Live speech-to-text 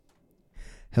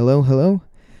Hello, hello.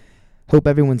 Hope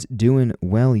everyone's doing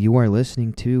well. You are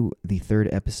listening to the third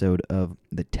episode of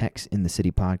the Techs in the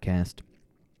City podcast,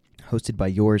 hosted by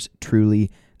yours truly,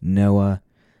 Noah.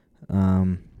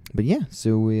 But yeah,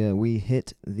 so we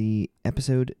hit the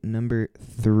episode number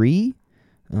 3.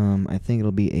 I think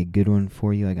it'll be a good one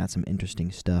for you. I got some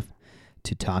interesting stuff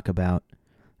to talk about,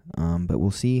 but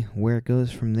we'll see where it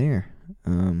goes from there.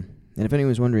 And if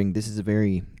anyone's wondering,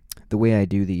 the way I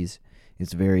do these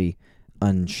is very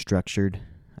unstructured.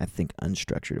 I think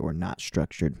unstructured or not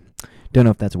structured. Don't know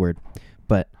if that's a word,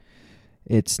 but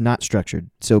it's not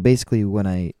structured. So basically what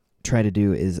I try to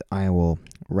do is I will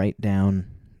write down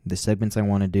the segments I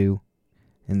want to do,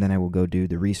 and then I will go do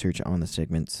the research on the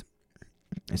segments,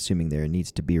 assuming there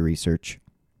needs to be research.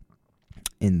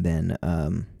 And then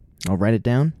I'll write it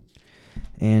down,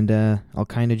 and I'll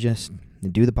kind of just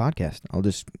do the podcast. I'll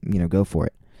just, go for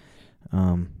it.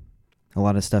 A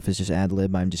lot of stuff is just ad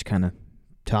lib. I'm just kind of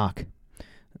talk.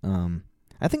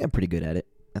 I think I'm pretty good at it.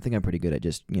 I think I'm pretty good at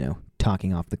just,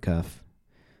 talking off the cuff.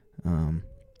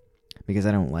 Because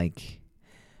I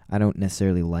don't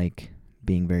necessarily like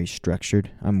being very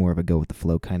structured. I'm more of a go with the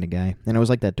flow kind of guy. And I was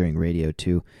like that during radio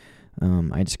too.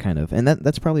 I just kind of, and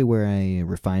that's probably where I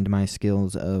refined my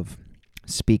skills of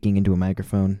speaking into a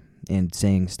microphone and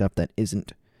saying stuff that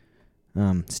isn't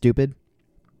stupid,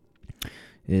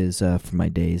 is from my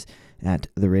days at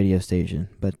the radio station.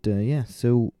 But yeah,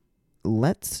 so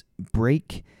let's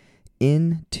break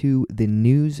into the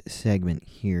news segment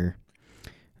here.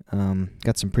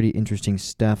 Got some pretty interesting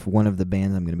stuff. One of the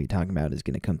bands I'm going to be talking about is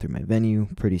going to come through my venue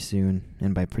pretty soon.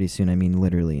 And by pretty soon, I mean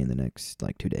literally in the next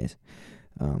 2 days.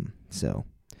 But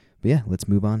yeah, let's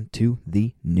move on to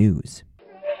the news.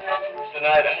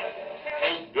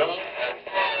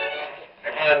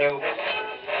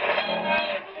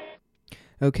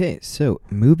 Okay, so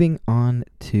moving on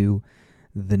to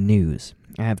the news.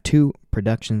 I have 2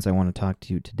 productions I want to talk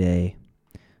to you today.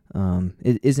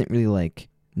 It isn't really like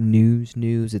news.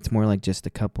 It's more like just a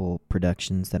couple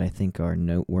productions that I think are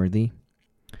noteworthy,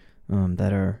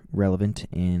 that are relevant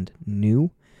and new,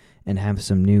 and have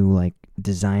some new like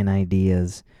design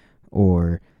ideas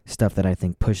or stuff that I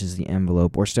think pushes the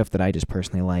envelope, or stuff that I just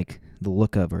personally like the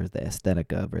look of, or the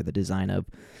aesthetic of, or the design of.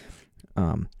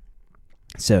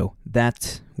 So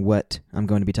that's what I'm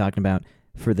going to be talking about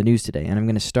for the news today. And I'm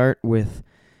going to start with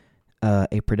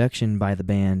a production by the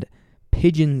band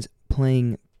Pigeons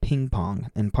Playing Ping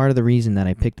Pong. And part of the reason that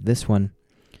I picked this one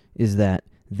is that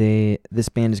this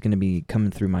band is going to be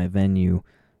coming through my venue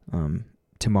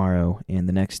tomorrow and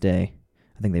the next day.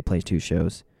 I think they play 2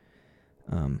 shows.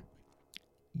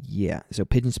 Yeah, so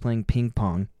Pigeons Playing Ping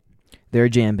Pong. They're a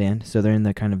jam band, so they're in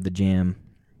the kind of the jam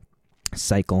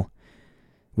cycle,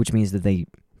 which means that they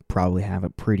probably have a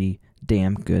pretty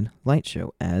damn good light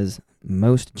show, as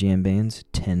most jam bands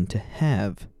tend to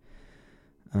have.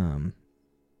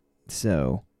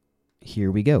 So here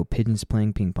we go, Pigeons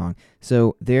Playing Ping Pong.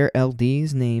 So their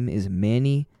LD's name is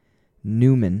Manny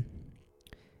Newman,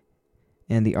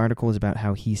 and the article is about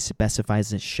how he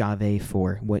specifies a chave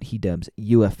for what he dubs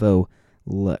UFO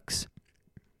looks.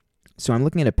 So I'm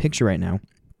looking at a picture right now.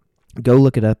 Go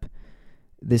look it up.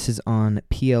 This is on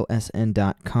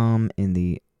plsn.com, and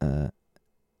the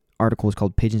article is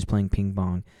called Pigeons Playing Ping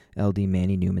Pong. LD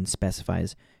Manny Newman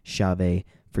specifies chave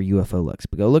for UFO looks.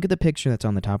 But go look at the picture that's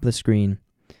on the top of the screen.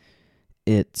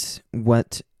 It's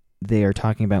what they are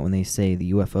talking about when they say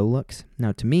the UFO looks.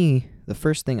 Now, to me, the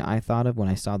first thing I thought of when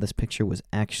I saw this picture was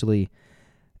actually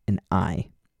an eye.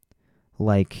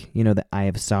 Like, the Eye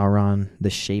of Sauron, the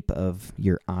shape of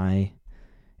your eye.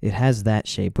 It has that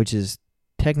shape, which is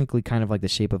technically kind of like the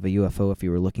shape of a UFO if you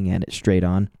were looking at it straight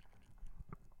on.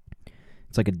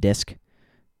 It's like a disc.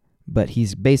 But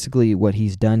what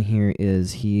he's done here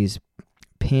is he's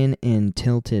pin and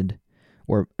tilted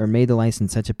or made the lights in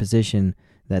such a position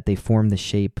that they form the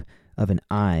shape of an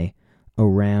eye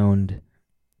around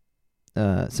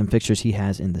some fixtures he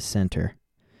has in the center.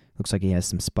 Looks like he has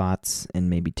some spots and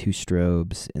maybe 2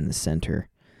 strobes in the center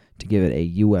to give it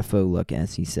a UFO look,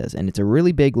 as he says. And it's a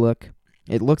really big look.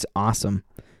 It looks awesome.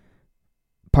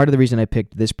 Part of the reason I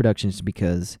picked this production is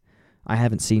because I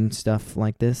haven't seen stuff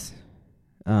like this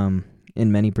in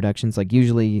many productions. Like,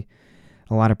 usually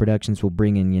a lot of productions will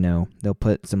bring in, they'll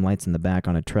put some lights in the back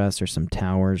on a truss or some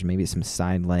towers, maybe some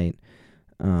side light,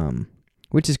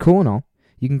 which is cool and all.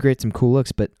 You can create some cool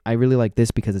looks, but I really like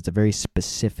this because it's a very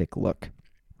specific look.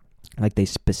 Like, they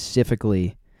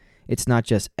specifically, it's not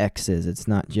just X's, it's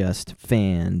not just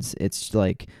fans. It's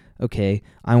like, okay,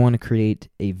 I want to create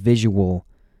a visual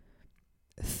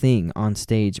thing on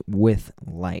stage with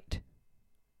light.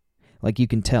 Like, you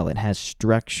can tell it has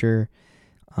structure.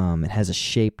 It has a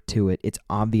shape to it. It's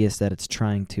obvious that it's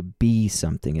trying to be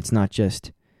something. It's not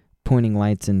just pointing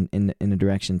lights in a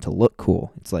direction to look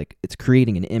cool. It's like it's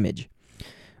creating an image,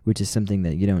 which is something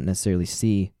that you don't necessarily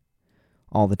see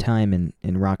all the time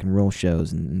in rock and roll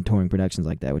shows and touring productions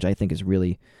like that, which I think is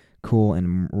really cool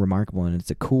and remarkable, and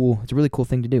it's a really cool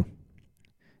thing to do.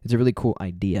 It's a really cool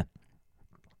idea.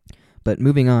 But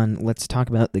moving on, let's talk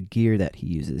about the gear that he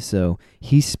uses. So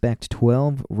he spec'd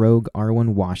 12 Rogue R1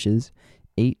 washes,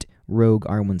 8 Rogue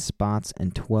R1 spots,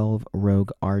 and 12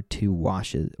 Rogue R2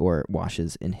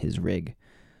 washes in his rig.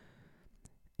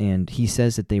 And he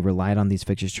says that they relied on these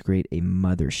fixtures to create a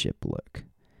mothership look,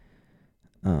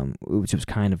 which was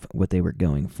kind of what they were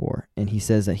going for. And he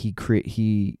says that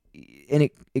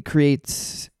it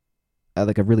creates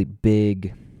like a really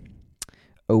big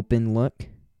open look,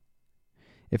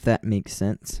 if that makes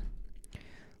sense.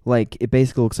 Like, it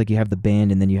basically looks like you have the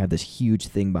band and then you have this huge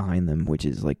thing behind them, which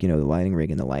is like, the lighting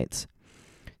rig and the lights.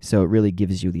 So it really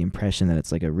gives you the impression that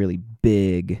it's like a really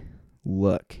big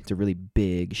look. It's a really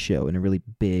big show and a really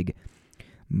big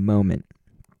moment.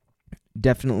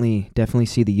 Definitely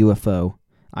see the UFO.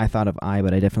 I thought of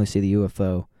but I definitely see the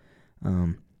UFO.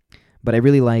 But I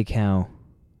really like how,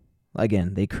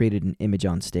 again, they created an image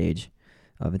on stage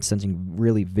of it's something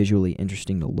really visually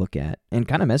interesting to look at and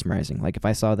kind of mesmerizing. Like, if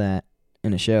I saw that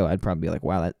in a show, I'd probably be like,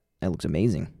 wow, that looks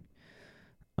amazing.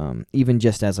 Even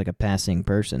just as like a passing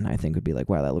person, I think would be like,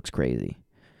 wow, that looks crazy.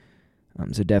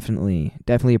 So definitely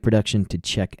a production to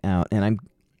check out. And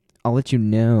I'll let you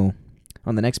know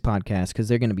on the next podcast, because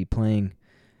they're going to be playing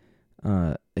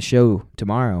a show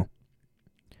tomorrow,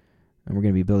 and we're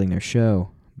going to be building their show,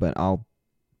 but I'll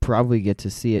probably get to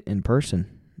see it in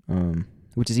person,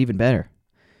 which is even better.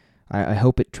 I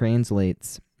hope it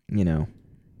translates,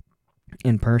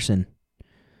 in person,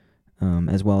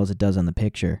 as well as it does on the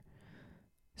picture.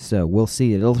 So we'll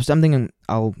see. It'll be something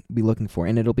I'll be looking for,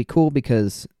 and it'll be cool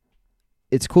because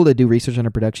it's cool to do research on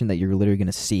a production that you're literally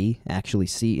going to actually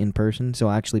see in person. So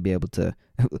I'll actually be able to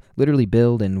literally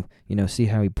build and, see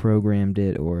how he programmed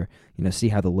it, or, see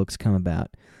how the looks come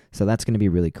about. So that's going to be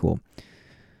really cool.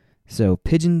 So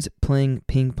Pigeons Playing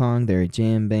Ping Pong, they're a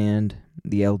jam band.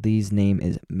 The LD's name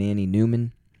is Manny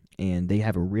Newman, and they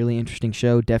have a really interesting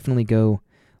show. Definitely go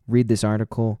read this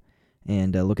article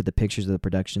and look at the pictures of the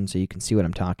production so you can see what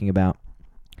I'm talking about.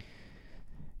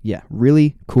 Yeah,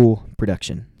 really cool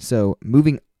production. So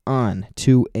moving on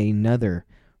to another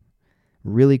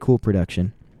really cool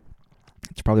production.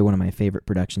 It's probably one of my favorite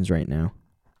productions right now,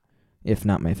 if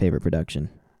not my favorite production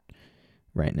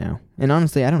right now. And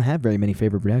honestly, I don't have very many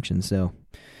favorite productions, so...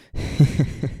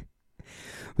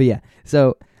 But yeah,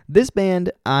 so this band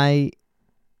I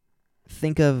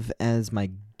think of as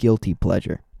my guilty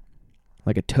pleasure,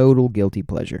 like a total guilty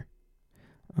pleasure.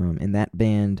 And that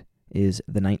band is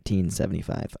the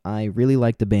 1975. I really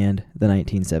like the band, the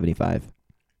 1975.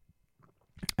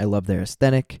 I love their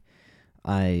aesthetic.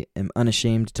 I am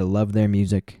unashamed to love their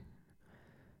music.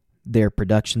 Their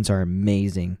productions are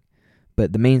amazing.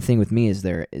 But the main thing with me is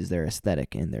their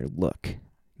aesthetic and their look.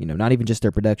 Not even just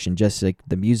their production, just like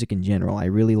the music in general. I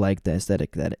really like the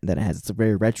aesthetic that it has. It's a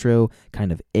very retro,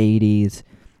 kind of 80s,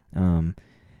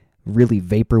 really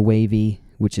vaporwavy,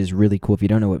 which is really cool. If you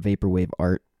don't know what vaporwave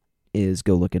art is,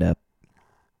 go look it up.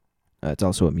 It's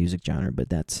also a music genre, but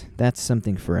that's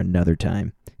something for another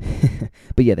time.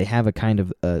 But yeah, they have a kind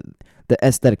of the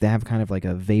aesthetic. They have kind of like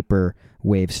a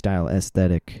vaporwave style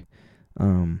aesthetic,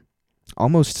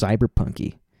 almost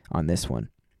cyberpunky on this one,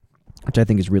 which I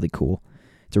think is really cool.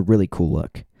 It's a really cool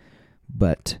look.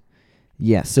 But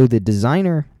yeah, so the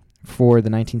designer for the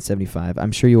 1975,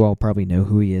 I'm sure you all probably know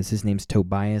who he is. His name's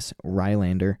Tobias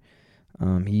Rylander.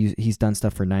 He's done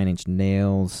stuff for Nine Inch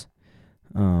Nails,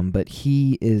 but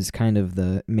he is kind of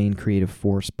the main creative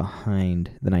force behind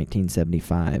the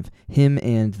 1975. Him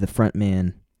and the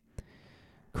frontman,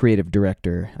 creative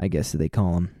director, I guess they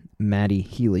call him, Matty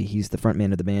Healy. He's the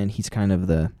frontman of the band. He's kind of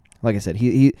the, like I said,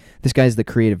 this guy's the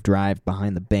creative drive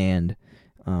behind the band.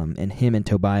 And him and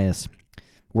Tobias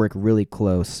work really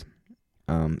close,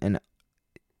 and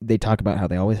they talk about how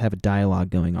they always have a dialogue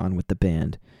going on with the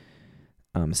band,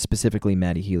 specifically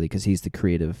Matty Healy, because he's the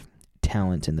creative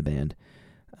talent in the band.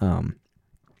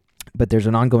 But there's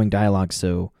an ongoing dialogue,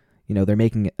 so, they're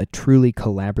making a truly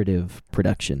collaborative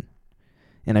production.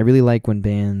 And I really like when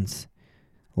bands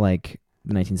like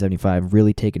the 1975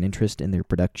 really take an interest in their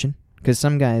production, because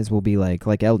some guys will be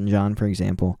like Elton John, for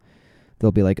example,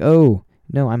 they'll be like, oh,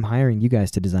 no, I'm hiring you guys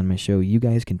to design my show. You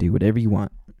guys can do whatever you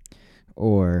want.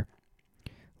 Or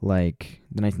like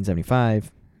the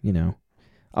 1975,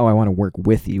 oh, I want to work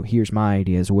with you. Here's my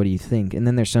ideas. What do you think? And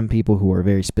then there's some people who are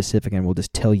very specific and will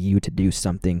just tell you to do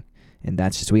something And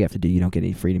that's just what you have to do. You don't get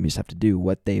any freedom. You just have to do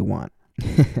what they want.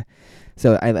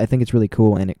 So I think it's really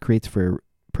cool, and it creates for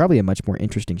probably a much more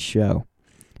interesting show,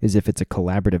 as if it's a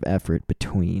collaborative effort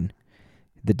between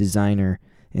the designer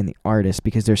and the artist,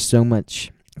 because there's so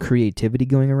much creativity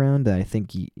going around that I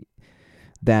think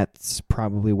that's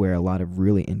probably where a lot of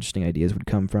really interesting ideas would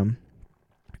come from,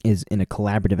 is in a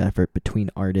collaborative effort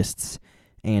between artists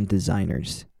and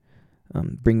designers.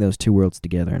 Bring those two worlds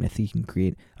together, and I think you can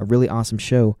create a really awesome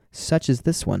show such as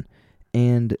this one.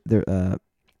 And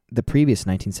the previous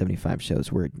 1975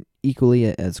 shows were equally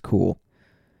as cool.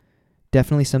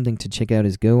 Definitely something to check out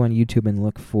is go on YouTube and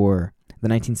look for the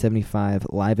 1975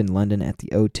 Live in London at the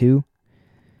O2.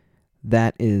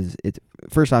 That is,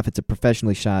 first off, it's a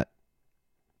professionally shot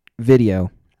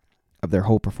video of their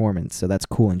whole performance, so that's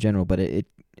cool in general, but it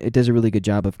does a really good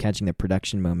job of catching the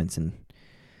production moments and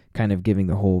kind of giving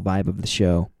the whole vibe of the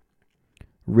show.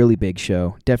 Really big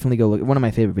show. Definitely go look. One of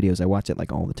my favorite videos. I watch it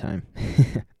like all the time.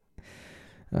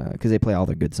 Because they play all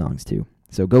their good songs too.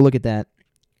 So go look at that,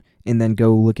 and then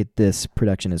go look at this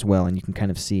production as well, and you can kind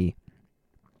of see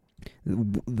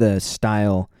the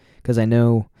style. Because I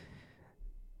know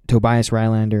Tobias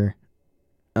Rylander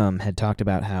had talked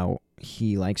about how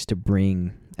he likes to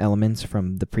bring elements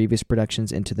from the previous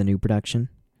productions into the new production.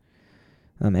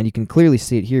 And you can clearly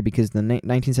see it here because the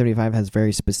 1975 has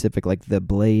very specific, like the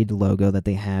Blade logo that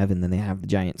they have, and then they have the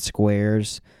giant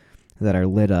squares that are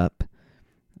lit up.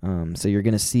 So you're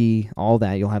going to see all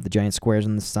that. You'll have the giant squares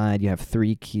on the side. You have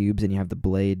 3 cubes, and you have the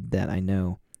Blade that I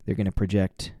know they're going to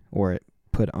project or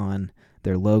put on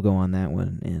their logo on that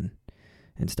one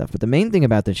and stuff. But the main thing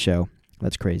about this show,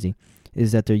 that's crazy,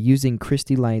 is that they're using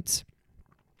Christy Light's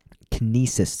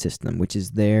Kinesis system, which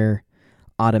is their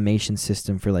automation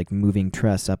system for like moving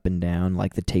truss up and down,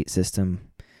 like the Tate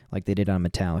system, like they did on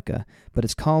Metallica. But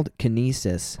it's called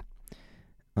Kinesis.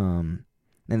 And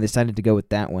they decided to go with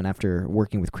that one after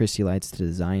working with Christy Lights to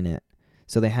design it.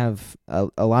 So they have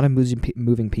a lot of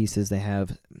moving pieces. They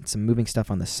have some moving stuff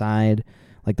on the side,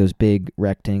 like those big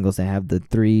rectangles. They have the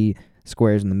 3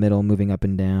 squares in the middle moving up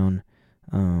and down.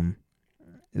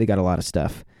 They got a lot of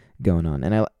stuff going on.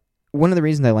 And one of the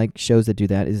reasons I like shows that do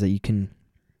that is that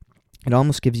it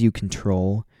almost gives you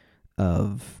control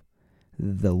of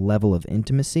the level of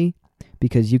intimacy,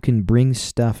 because you can bring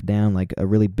stuff down like a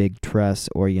really big truss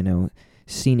or,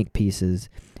 scenic pieces,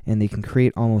 and they can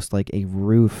create almost like a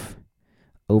roof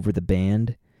over the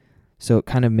band. So it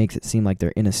kind of makes it seem like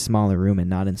they're in a smaller room and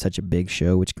not in such a big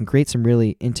show, which can create some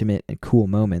really intimate and cool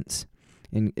moments.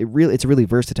 And it's really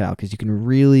versatile because you can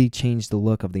really change the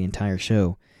look of the entire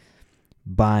show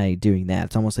by doing that.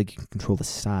 It's almost like you can control the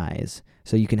size.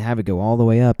 So you can have it go all the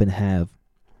way up and have,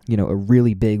 a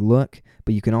really big look,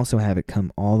 but you can also have it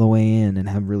come all the way in and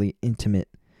have really intimate,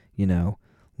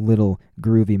 little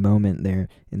groovy moment there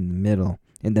in the middle.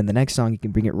 And then the next song, you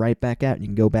can bring it right back out and you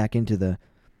can go back into the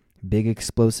big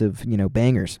explosive,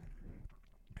 bangers.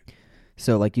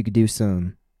 So like you could do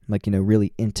some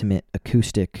really intimate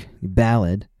acoustic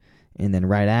ballad, and then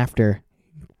right after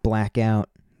black out,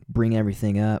 bring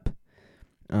everything up,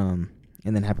 and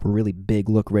then have a really big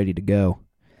look ready to go.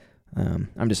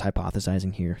 I'm just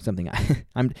hypothesizing here, something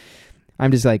I'm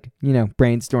just like,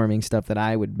 brainstorming stuff that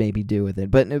I would maybe do with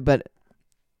it. But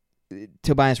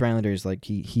Tobias Rylander is like,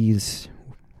 he's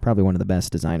probably one of the best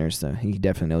designers, so he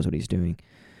definitely knows what he's doing.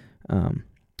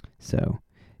 So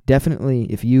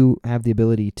definitely, if you have the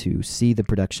ability to see the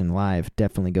production live,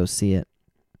 definitely go see it.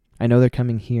 I know they're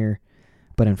coming here,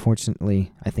 but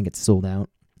unfortunately, I think it's sold out,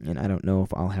 and I don't know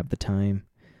if I'll have the time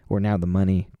or now the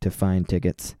money to find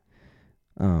tickets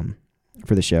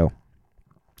for the show.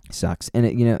 Sucks. And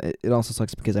it also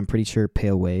sucks because I'm pretty sure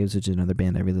Pale Waves, which is another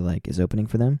band I really like, is opening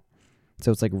for them.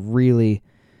 So it's like really,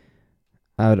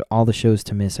 out of all the shows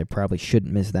to miss, I probably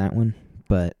shouldn't miss that one,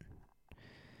 but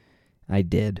I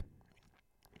did.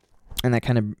 And that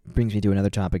kind of brings me to another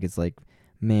topic. It's like,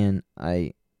 man,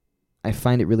 I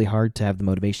find it really hard to have the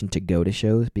motivation to go to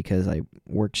shows because I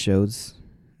work shows,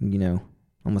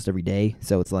 almost every day.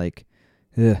 So it's like,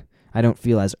 I don't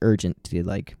feel as urgent to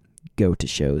like go to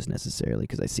shows necessarily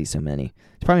because I see so many.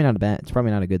 It's probably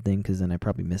not a good thing, because then I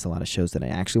probably miss a lot of shows that I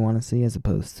actually want to see as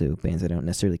opposed to bands I don't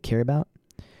necessarily care about.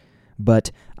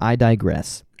 But I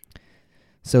digress.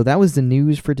 So that was the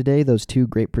news for today. Those 2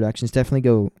 great productions.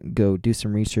 Definitely go do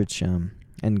some research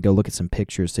and go look at some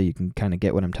pictures so you can kind of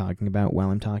get what I'm talking about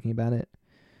while I'm talking about it.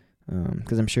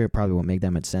 Because I'm sure it probably won't make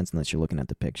that much sense unless you're looking at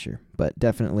the picture. But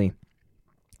definitely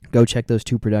go check those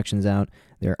 2 productions out.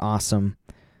 They're awesome.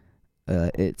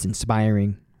 It's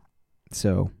inspiring.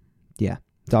 So, yeah,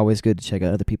 it's always good to check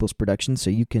out other people's productions so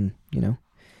you can,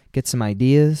 get some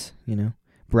ideas,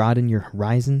 broaden your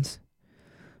horizons.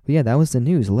 But yeah, that was the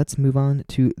news. Let's move on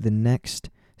to the next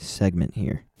segment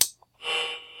here.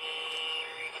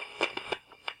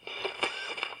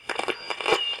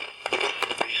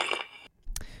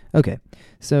 Okay,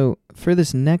 so for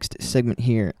this next segment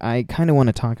here, I kind of want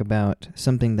to talk about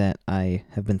something that I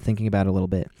have been thinking about a little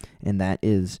bit, and that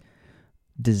is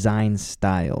design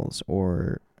styles,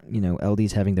 or,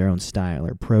 LDs having their own style,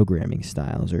 or programming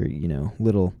styles, or,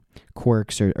 little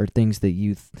quirks or things that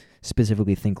you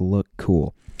specifically think look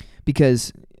cool.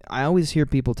 Because I always hear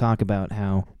people talk about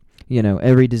how,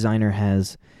 every designer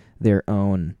has their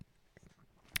own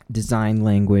design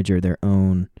language, or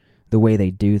the way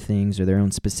they do things, or their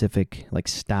own specific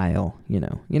style,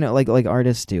 like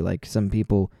artists do. Like some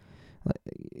people,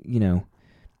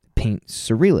 paint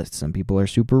surrealist. Some people are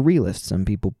super realist. Some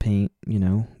people paint,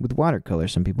 with watercolor.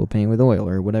 Some people paint with oil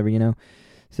or whatever,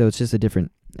 So it's just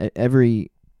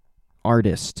every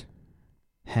artist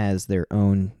has their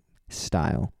own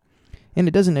style. And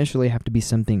it doesn't necessarily have to be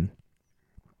something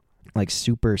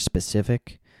super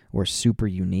specific or super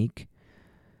unique.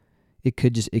 It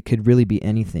could really be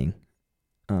anything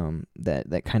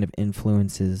that kind of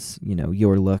influences,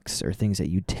 your looks, or things that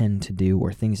you tend to do,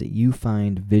 or things that you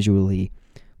find visually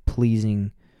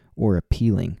pleasing or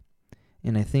appealing.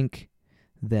 And I think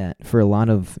that for a lot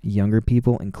of younger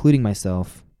people, including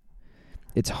myself,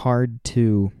 it's hard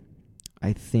to,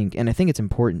 I think it's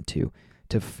important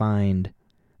to find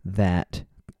that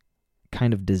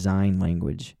kind of design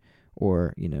language,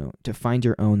 or, to find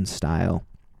your own style,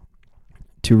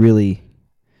 to really,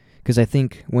 because I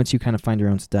think once you kind of find your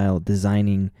own style,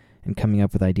 designing and coming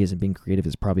up with ideas and being creative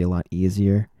is probably a lot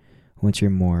easier once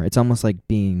you're more, it's almost like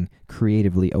being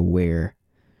creatively aware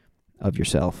of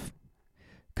yourself,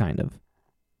 kind of.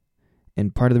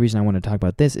 And part of the reason I want to talk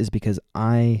about this is because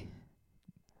I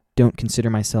don't consider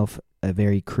myself a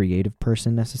very creative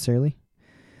person necessarily.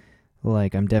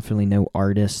 I'm definitely no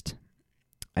artist.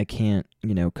 I can't,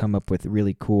 come up with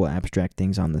really cool abstract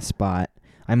things on the spot.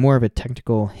 I'm more of a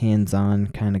technical, hands-on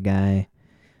kind of guy.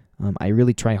 I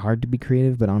really try hard to be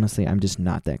creative, but honestly, I'm just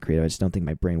not that creative. I just don't think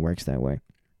my brain works that way.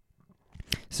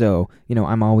 So,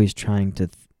 I'm always trying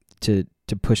to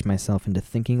push myself into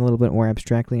thinking a little bit more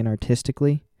abstractly and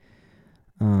artistically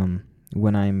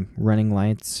when I'm running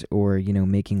lights or,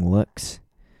 making looks.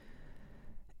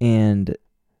 And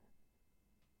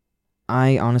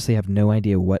I honestly have no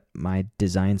idea what my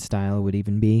design style would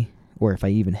even be, or if I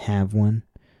even have one,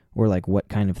 or what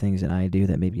kind of things that I do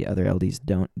that maybe other LDs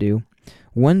don't do.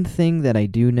 One thing that I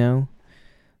do know,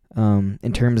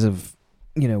 in terms of,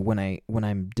 when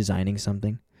I'm designing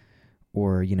something,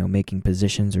 or, making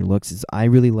positions or looks, is I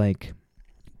really like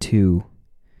to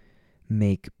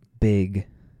make big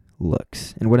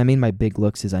looks. And what I mean by big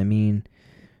looks is I mean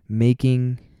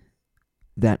making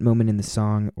that moment in the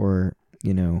song, or,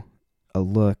 a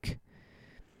look,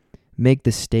 make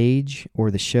the stage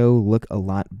or the show look a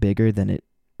lot bigger than it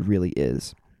really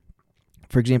is.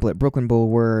 For example, at Brooklyn Bowl,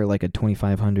 we're like a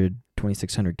 2,500,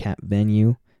 2,600 cap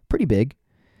venue. Pretty big,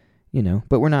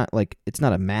 but we're not it's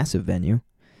not a massive venue.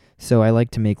 So I like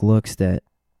to make looks that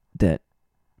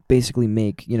basically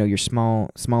make, your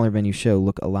smaller venue show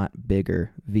look a lot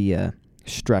bigger via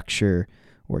structure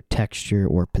or texture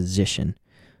or position.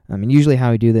 And usually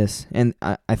how I do this, and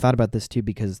I thought about this too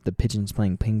because the Pigeons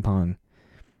Playing Ping Pong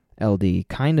LD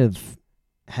kind of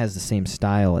has the same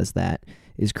style as that,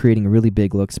 is creating really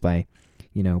big looks by,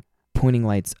 pointing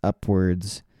lights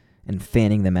upwards and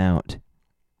fanning them out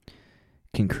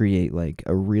can create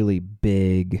a really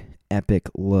big, epic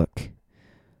look.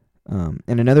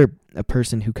 And a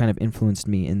person who kind of influenced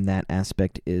me in that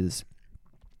aspect is,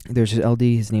 there's an LD,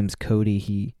 his name's Cody.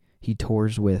 He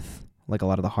tours with a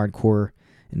lot of the hardcore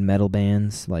and metal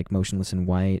bands like Motionless in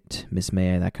White, Miss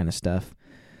May, that kind of stuff.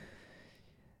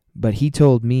 But he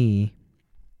told me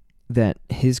that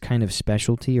his kind of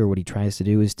specialty, or what he tries to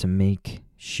do, is to make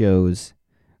shows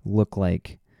look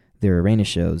like they're arena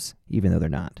shows, even though they're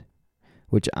not,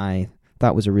 which I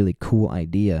thought was a really cool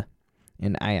idea,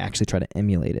 and I actually try to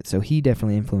emulate it. So he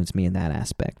definitely influenced me in that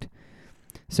aspect.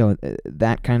 So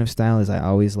that kind of style is I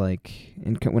always like,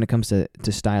 and when it comes to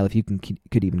style, if you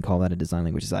could even call that a design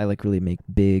language, is I really make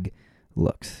big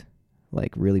looks,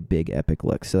 really big, epic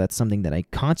looks. So that's something that I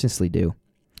consciously do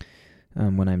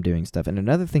when I'm doing stuff. And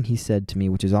another thing he said to me,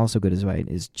 which is also good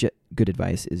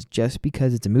advice, is just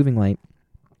because it's a moving light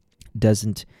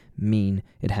doesn't mean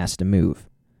it has to move,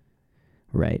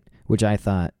 right? Which I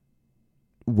thought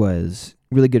was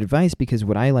really good advice, because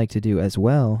what I like to do as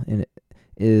well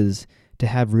is to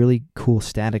have really cool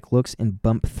static looks and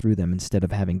bump through them instead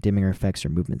of having dimming effects or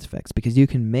movement effects, because you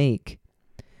can make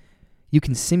you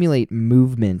can simulate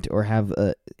movement or have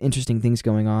interesting things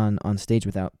going on stage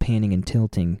without panning and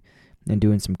tilting and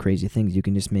doing some crazy things. You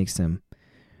can just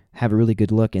have a really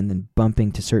good look, and then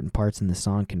bumping to certain parts in the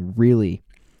song can really,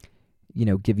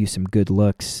 give you some good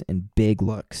looks and big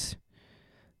looks.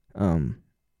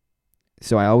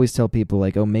 So I always tell people,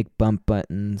 like, make bump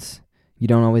buttons. You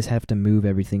don't always have to move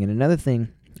everything. And another thing,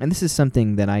 and this is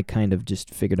something that I kind of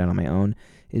just figured out on my own,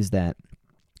 is that,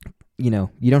 you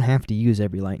don't have to use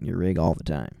every light in your rig all the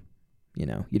time.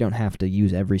 You don't have to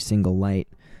use every single light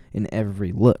in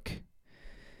every look.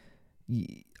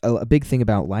 A big thing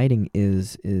about lighting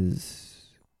is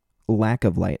lack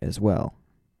of light as well.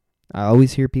 I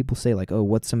always hear people say, like,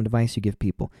 what's some advice you give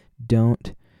people?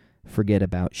 Don't forget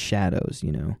about shadows,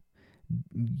 You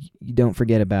don't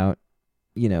forget about,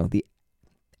 the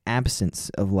absence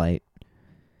of light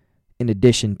in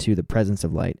addition to the presence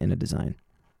of light in a design.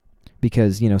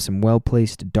 Because, some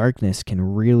well-placed darkness can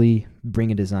really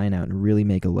bring a design out and really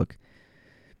make it look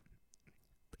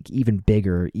even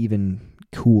bigger, even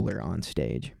cooler on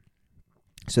stage.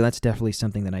 So that's definitely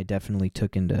something that I definitely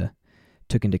took into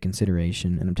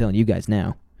consideration, and I'm telling you guys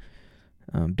now.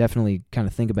 Definitely kind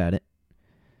of think about it.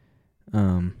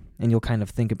 And you'll kind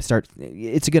of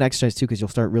it's a good exercise too, because you'll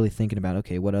start really thinking about,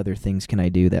 okay, what other things can I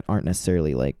do that aren't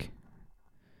necessarily like,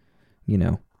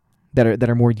 that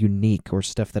are more unique, or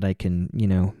stuff that I can,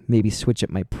 maybe switch up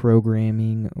my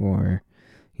programming, or,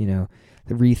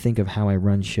 rethink of how I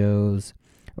run shows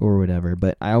or whatever.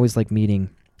 But I always like meeting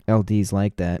LDs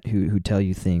like that who tell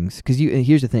you things, because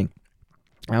here's the thing.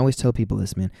 I always tell people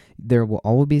this, man. There will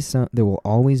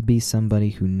always be somebody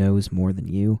who knows more than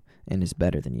you and is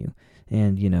better than you.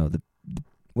 And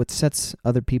what sets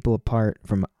other people apart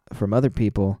from other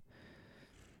people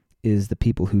is the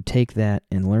people who take that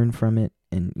and learn from it,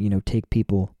 and take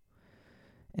people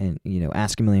and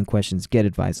ask a million questions, get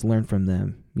advice, learn from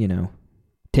them,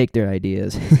 take their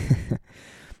ideas.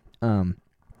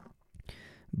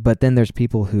 But then there's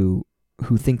people who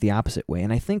think the opposite way,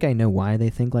 and I think I know why they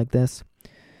think like this.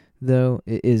 Though,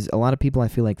 is a lot of people I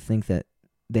feel like think that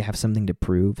they have something to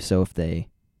prove. So if they,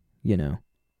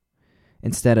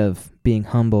 instead of being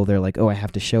humble, they're like, I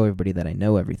have to show everybody that I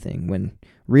know everything. When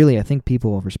really, I think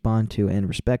people will respond to and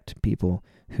respect people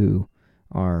who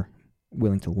are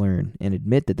willing to learn and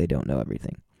admit that they don't know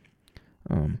everything.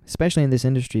 Especially in this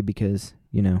industry, because,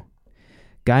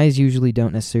 guys usually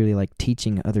don't necessarily like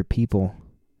teaching other people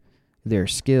their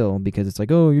skill, because it's like,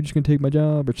 you're just going to take my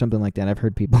job or something like that. I've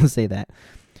heard people say that.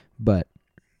 But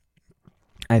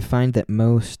I find that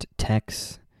most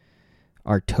techs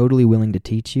are totally willing to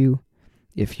teach you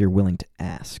if you're willing to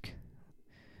ask.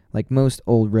 Like, most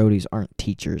old roadies aren't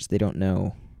teachers. They don't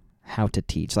know how to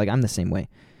teach. Like, I'm the same way.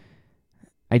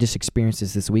 I just experienced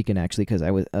this weekend, actually, because I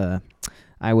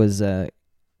was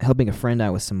helping a friend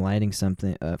out with some lighting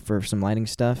for some lighting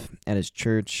stuff at his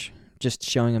church, just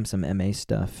showing him some MA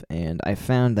stuff. And I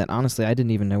found that, honestly, I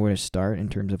didn't even know where to start in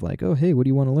terms of like, hey, what do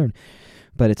you want to learn?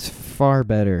 But it's far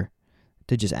better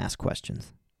to just ask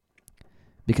questions,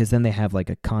 because then they have like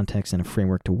a context and a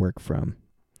framework to work from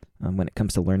when it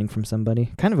comes to learning from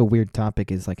somebody. Kind of a weird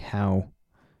topic is like how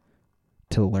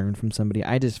to learn from somebody.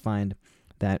 I just find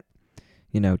that,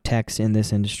 techs in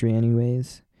this industry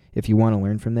anyways, if you want to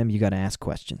learn from them, you got to ask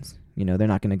questions. They're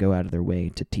not going to go out of their way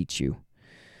to teach you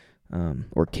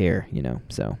or care,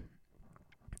 so.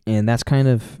 And that's kind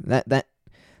of, that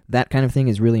kind of thing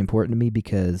is really important to me,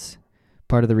 because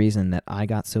part of the reason that I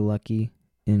got so lucky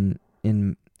in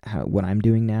what I'm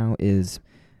doing now is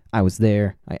I was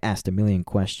there. I asked a million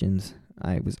questions.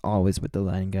 I was always with the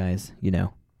lighting guys.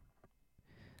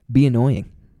 Be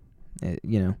annoying.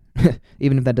 Even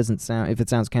if if it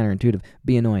sounds counterintuitive,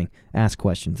 be annoying. Ask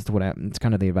questions. It's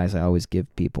kind of the advice I always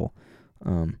give people.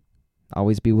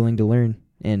 Always be willing to learn.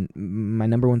 And my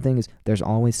number one thing is there's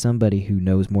always somebody who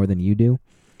knows more than you do,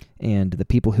 and the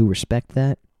people who respect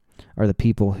that are the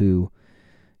people who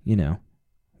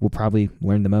will probably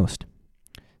learn the most.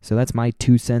 So that's my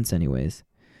 2 cents anyways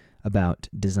about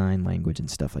design language and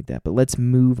stuff like that. But let's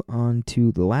move on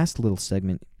to the last little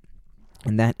segment,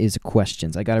 and that is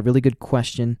questions. I got a really good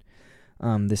question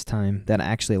this time that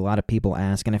actually a lot of people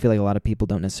ask, and I feel like a lot of people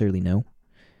don't necessarily know,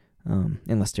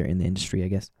 unless they're in the industry, I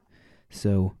guess.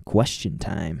 So, question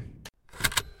time.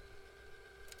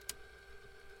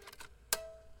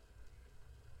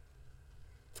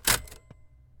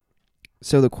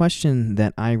 So the question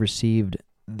that I received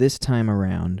this time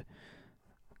around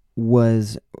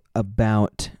was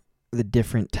about the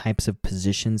different types of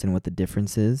positions and what the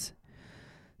difference is.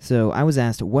 So I was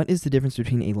asked, what is the difference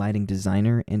between a lighting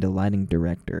designer and a lighting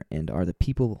director? And are there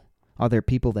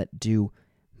people that do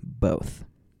both?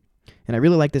 And I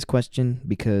really like this question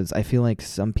because I feel like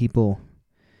some people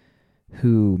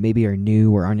who maybe are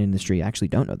new or aren't in the industry actually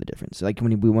don't know the difference. Like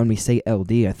when we say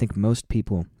LD, I think most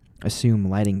people assume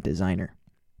lighting designer.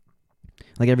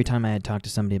 Like every time I had talked to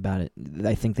somebody about it,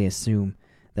 I think they assume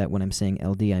that when I'm saying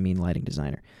LD, I mean lighting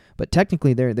designer. But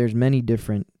technically, there's many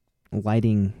different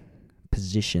lighting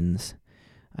positions,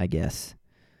 I guess.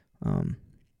 And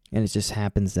it just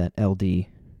happens that LD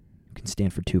can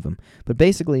stand for two of them. But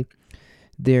basically,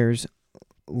 there's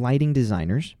lighting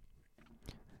designers,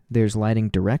 there's lighting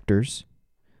directors,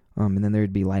 and then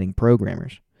there'd be lighting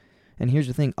programmers. And here's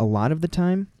the thing, a lot of the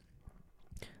time,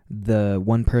 the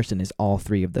one person is all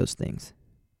three of those things.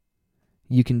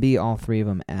 You can be all three of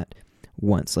them at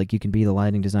once. Like you can be the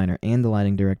lighting designer and the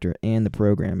lighting director and the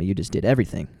programmer. You just did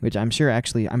everything, which I'm sure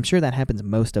that happens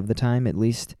most of the time, at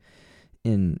least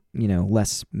in,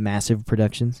 less massive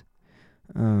productions.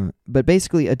 But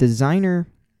basically a designer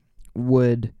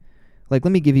would, like,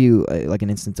 let me give you an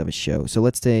instance of a show. So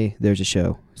let's say there's a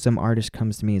show. Some artist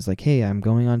comes to me, is like, hey, I'm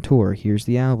going on tour. Here's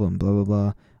the album, blah, blah,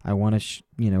 blah. I want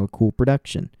a cool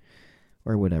production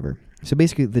or whatever. So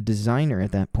basically the designer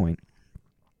at that point,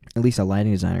 at least a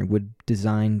lighting designer, would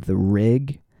design the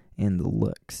rig and the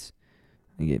looks.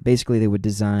 Basically, they would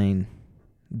design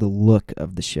the look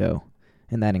of the show,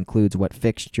 and that includes what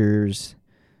fixtures,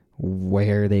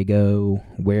 where they go,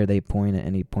 where they point at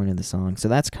any point of the song. So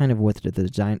that's kind of what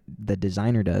the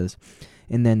designer does.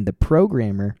 And then the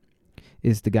programmer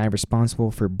is the guy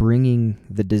responsible for bringing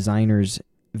the designer's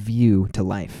view to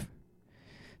life.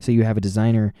 So you have a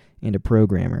designer and a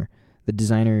programmer. The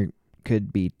designer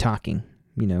could be talking,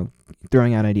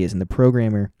 throwing out ideas, and the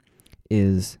programmer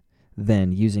is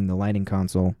then using the lighting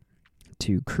console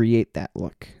to create that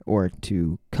look or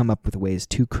to come up with ways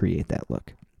to create that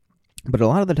look. But a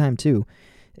lot of the time, too,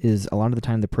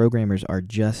 the programmers are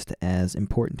just as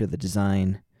important to the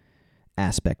design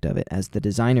aspect of it as the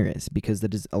designer is, because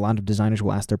a lot of designers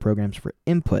will ask their programs for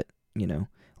input. A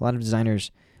lot of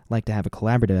designers like to have a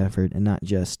collaborative effort and not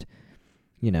just,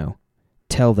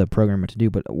 tell the programmer to do,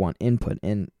 but want input.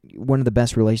 And one of the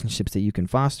best relationships that you can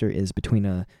foster is between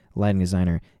a lighting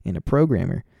designer and a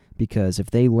programmer, because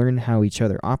if they learn how each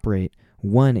other operate,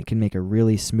 one, it can make a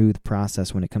really smooth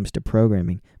process when it comes to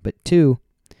programming, but two,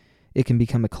 it can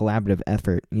become a collaborative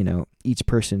effort, each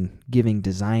person giving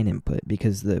design input,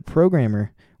 because the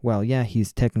programmer, well, yeah,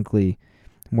 he's technically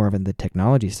more of on the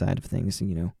technology side of things,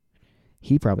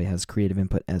 he probably has creative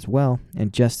input as well,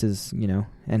 and just as,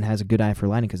 and has a good eye for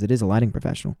lighting, because it is a lighting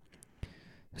professional.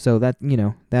 So that,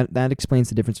 that explains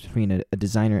the difference between a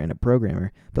designer and a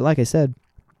programmer. But like I said,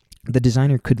 the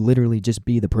designer could literally just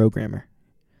be the programmer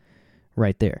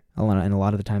right there. And a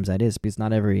lot of the times that is, because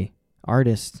not every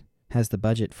artist has the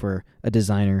budget for a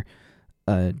designer,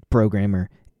 a programmer,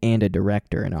 and a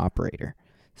director and operator.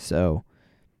 So,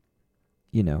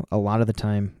 a lot of the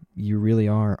time you really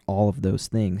are all of those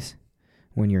things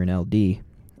when you're an LD.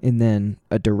 And then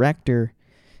a director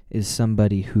is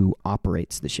somebody who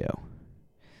operates the show.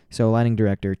 So a lighting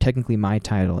director, technically my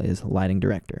title is lighting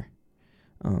director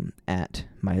at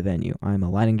my venue. I'm a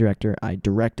lighting director. I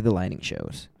direct the lighting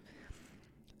shows.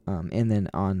 And then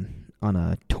on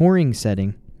a touring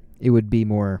setting, it would be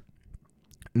more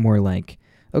like,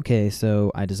 okay,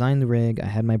 so I designed the rig, I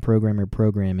had my programmer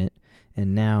program it,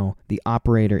 and now the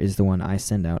operator is the one I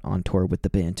send out on tour with the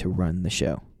band to run the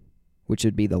show, which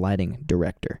would be the lighting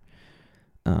director.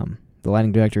 The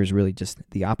lighting director is really just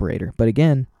the operator. But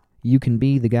again, you can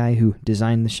be the guy who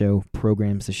designed the show,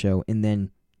 programs the show, and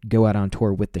then go out on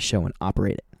tour with the show and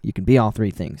operate it. You can be all three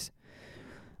things.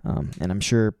 And I'm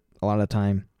sure a lot of the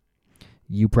time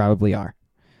you probably are.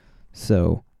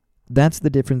 So that's the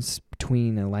difference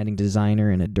between a lighting designer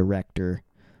and a director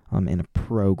and a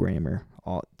programmer.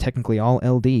 Technically all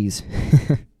LDs.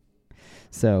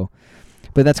 So,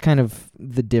 but that's kind of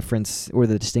the difference or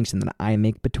the distinction that I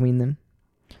make between them.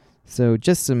 So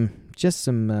just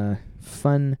some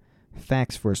fun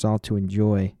facts for us all to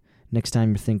enjoy next time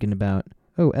you're thinking about,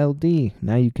 LD.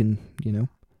 Now you can,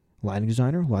 lighting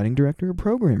designer, lighting director, or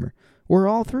programmer, or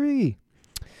all three.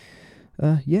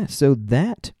 So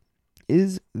that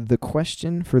is the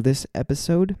question for this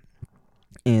episode,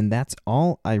 and that's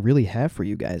all I really have for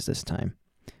you guys this time.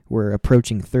 We're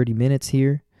approaching 30 minutes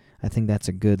here. I think that's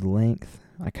a good length.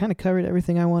 I kind of covered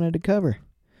everything I wanted to cover.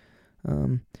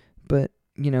 But,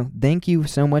 thank you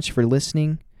so much for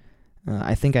listening.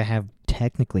 I think I have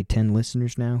technically 10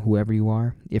 listeners now, whoever you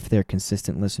are, if they're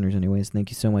consistent listeners anyways. Thank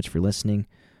you so much for listening.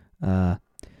 I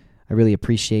really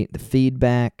appreciate the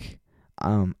feedback.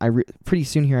 Pretty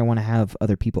soon here I want to have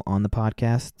other people on the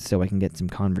podcast so I can get some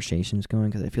conversations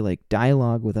going, because I feel like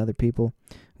dialogue with other people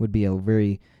would be a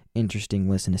very interesting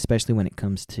listen, especially when it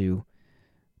comes to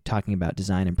talking about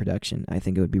design and production. I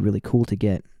think it would be really cool to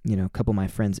get, a couple of my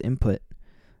friends' input.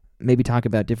 Maybe talk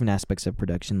about different aspects of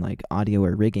production like audio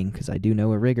or rigging, because I do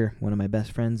know a rigger. One of my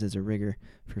best friends is a rigger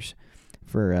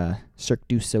for Cirque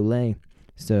du Soleil.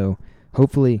 So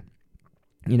hopefully,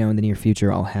 in the near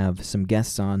future, I'll have some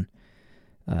guests on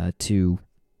to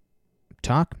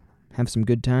talk, have some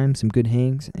good times, some good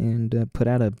hangs, and put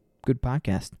out a good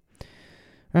podcast.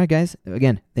 All right, guys.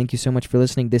 Again, thank you so much for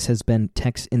listening. This has been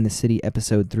Techs in the City,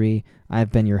 Episode 3.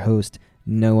 I've been your host,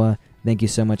 Noah. Thank you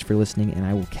so much for listening, and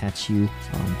I will catch you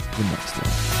on the next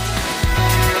one.